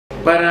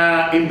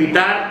para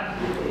invitar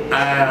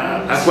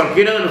a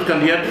cualquiera de los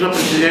candidatos a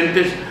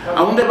presidentes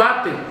a un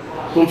debate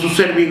con su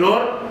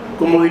servidor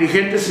como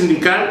dirigente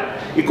sindical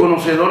y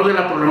conocedor de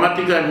la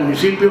problemática del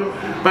municipio,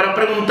 para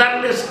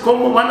preguntarles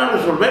cómo van a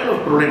resolver los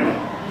problemas.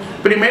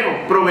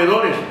 Primero,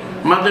 proveedores,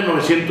 más de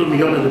 900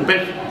 millones de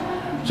pesos.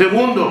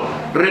 Segundo,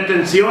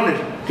 retenciones,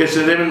 que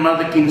se deben más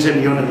de 15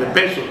 millones de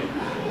pesos.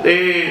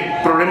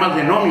 Problemas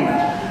de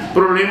nómina,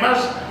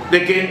 problemas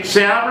de que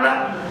se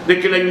habla de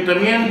que el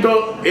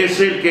ayuntamiento es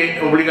el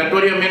que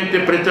obligatoriamente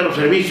presta los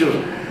servicios.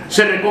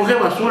 Se recoge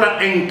basura.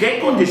 ¿En qué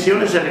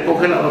condiciones se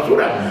recoge la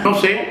basura? No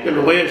sé, te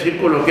lo voy a decir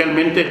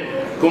coloquialmente,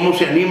 cómo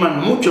se animan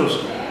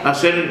muchos a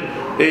ser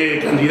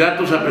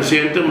candidatos a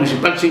presidente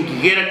municipal sin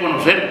siquiera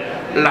conocer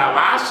la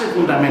base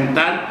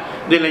fundamental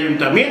del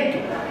ayuntamiento.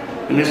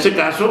 En este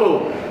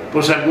caso,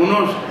 pues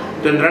algunos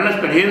tendrán la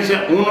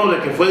experiencia, uno de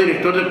que fue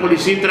director de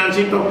policía y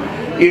tránsito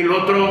y el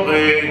otro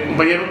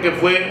compañero que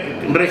fue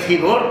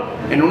regidor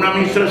en una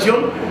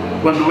administración.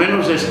 Cuando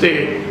menos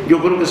yo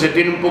creo que se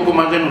tiene un poco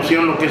más de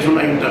noción de lo que es un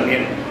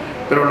ayuntamiento,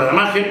 pero la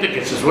demás gente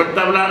que se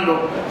suelta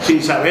hablando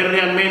sin saber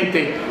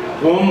realmente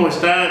cómo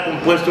está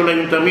compuesto el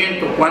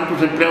ayuntamiento,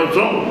 cuántos empleados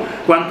somos,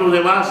 cuántos de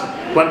base,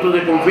 cuántos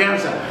de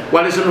confianza,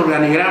 cuál es el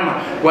organigrama,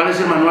 cuál es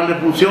el manual de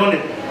funciones,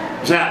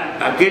 o sea,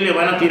 ¿a qué le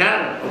van a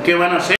tirar? ¿O qué van a hacer?